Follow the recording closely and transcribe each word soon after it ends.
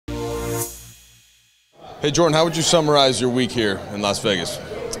Hey Jordan, how would you summarize your week here in Las Vegas?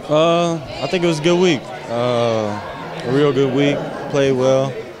 I think it was a good week. A real good week. Played well.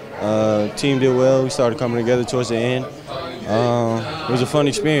 Team did well. We started coming together towards the end. It was a fun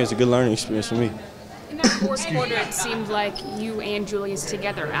experience, a good learning experience for me. In that fourth quarter, it seemed like you and Julius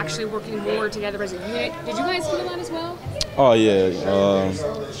together, actually working more together as a unit. Did you guys feel that as well? Oh, yeah.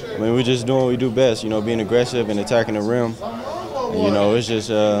 I mean, we're just doing what we do best, being aggressive and attacking the rim. And, it's just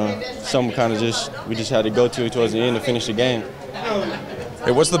something we just had to go to towards the end to finish the game.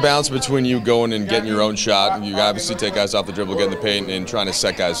 Hey, what's the balance between you going and getting your own shot? You obviously take guys off the dribble, get in the paint, and trying to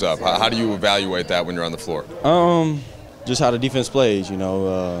set guys up. How do you evaluate that when you're on the floor? Just how the defense plays, in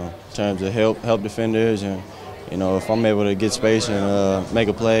terms of help defenders, and if I'm able to get space and make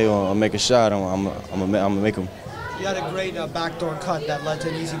a play or make a shot, I'm gonna make them. You had a great backdoor cut that led to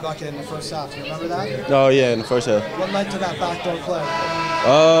an easy bucket in the first half. You remember that? Oh yeah, in the first half. What led to that backdoor play?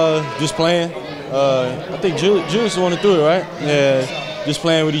 Just playing. I think Julius the one that threw it, right? Yeah, just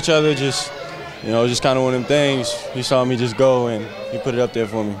playing with each other. Just kind of one of them things. He saw me just go and he put it up there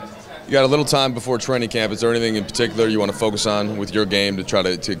for me. You got a little time before training camp. Is there anything in particular you want to focus on with your game to try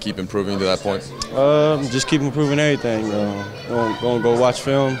to keep improving to that point? Just keep improving everything. Going to go watch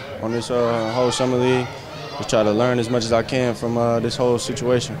film on this whole summer league. Just try to learn as much as I can from this whole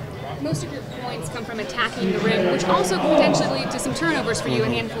situation. Most of your points come from attacking the rim, which also could potentially lead to some turnovers for you, a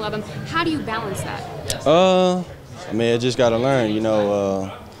handful of them. How do you balance that? I mean, I just got to learn,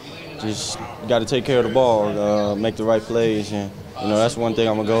 just got to take care of the ball, make the right plays, and that's one thing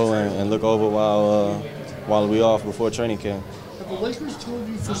I'm gonna go and look over while we off before training camp. Have the Lakers told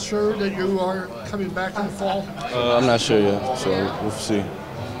you for sure that you are coming back in the fall? I'm not sure yet, so we'll see.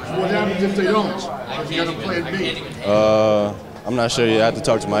 What happens if they don't? If you got a plan B? I'm not sure yet. I have to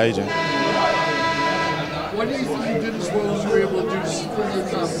talk to my agent. Why do you think you did as well as you were able to do for your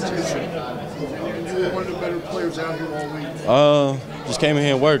competition? You were one of the better players out here all week. Just came in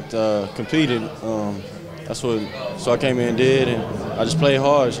here and worked, competed. So I came in and did, and I just played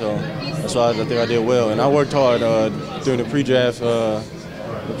hard. So that's why I think I did well. And I worked hard during the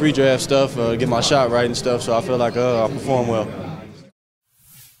pre-draft stuff, get my shot right and stuff. So I feel like I performed well.